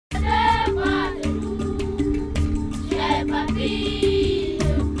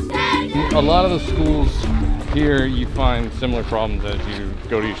A lot of the schools here, you find similar problems as you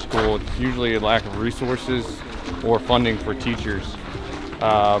go to your school. It's usually a lack of resources or funding for teachers.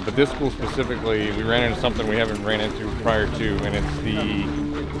 But this school specifically, we ran into something we haven't ran into prior to, and it's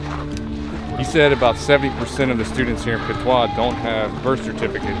he said about 70% of the students here in Patois don't have birth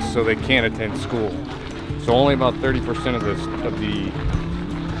certificates, so they can't attend school. So only about 30% of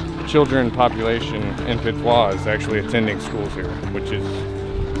the children population in Patois is actually attending schools here, which is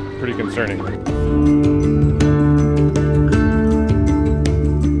pretty concerning.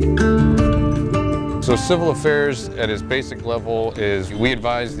 So civil affairs at its basic level is we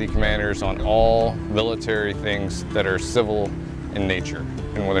advise the commanders on all military things that are civil in nature.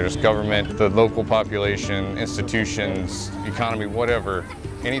 And whether it's government, the local population, institutions, economy, whatever,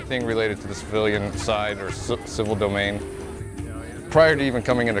 anything related to the civilian side or civil domain. Prior to even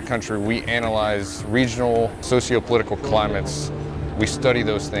coming into the country, we analyze regional socio-political climates. We study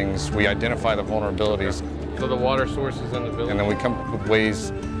those things, we identify the vulnerabilities. So the water sources in the village. And then we come up with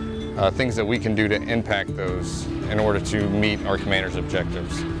ways, things that we can do to impact those in order to meet our commander's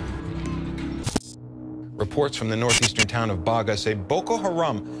objectives. Reports from the northeastern town of Baga say Boko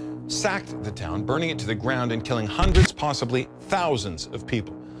Haram sacked the town, burning it to the ground and killing hundreds, possibly thousands of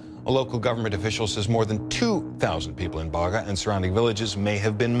people. A local government official says more than 2,000 people in Baga and surrounding villages may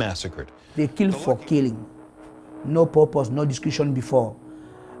have been massacred. They kill for killing. No purpose, no discussion before.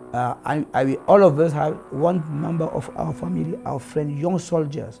 All of us have one member of our family, our friends, young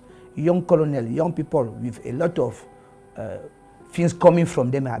soldiers, young colonel, young people with a lot of things coming from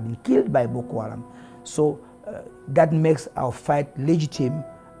them have been killed by Boko Haram. So that makes our fight legitimate,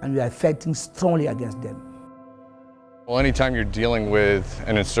 and we are fighting strongly against them. Well, anytime you're dealing with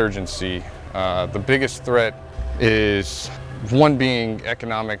an insurgency, the biggest threat is one being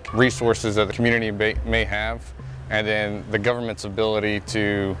economic resources that the community may have, and then the government's ability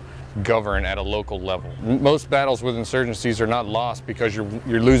to govern at a local level. Most battles with insurgencies are not lost because you're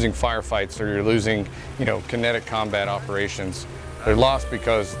losing firefights or you're losing, kinetic combat operations. They're lost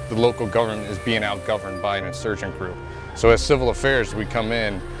because the local government is being outgoverned by an insurgent group. So as civil affairs, we come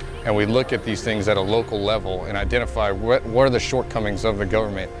in and we look at these things at a local level and identify what are the shortcomings of the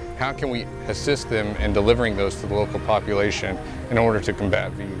government. How can we assist them in delivering those to the local population in order to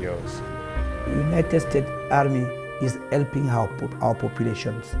combat VEOs? The United States Army is helping our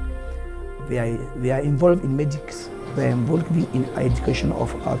populations. We are involved in medics, we are involved in education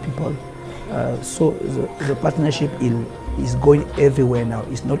of our people. So the partnership is going everywhere now.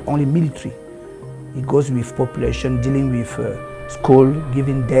 It's not only military. It goes with population, dealing with school,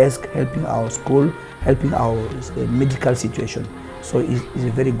 giving desk, helping our school, helping our medical situation. So it's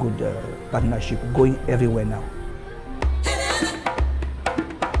a very good partnership going everywhere now.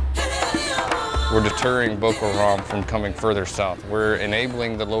 We're deterring Boko Haram from coming further south. We're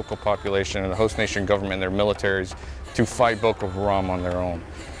enabling the local population and the host nation government and their militaries to fight Boko Haram on their own.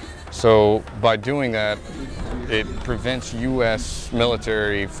 So by doing that, it prevents U.S.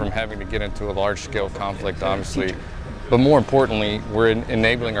 military from having to get into a large-scale conflict, obviously. But more importantly, we're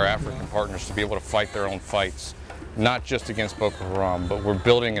enabling our African partners to be able to fight their own fights, not just against Boko Haram, but we're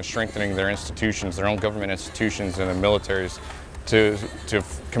building and strengthening their institutions, their own government institutions and their militaries to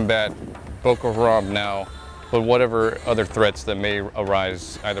combat Boko Haram now, but whatever other threats that may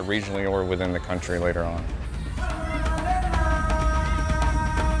arise either regionally or within the country later on.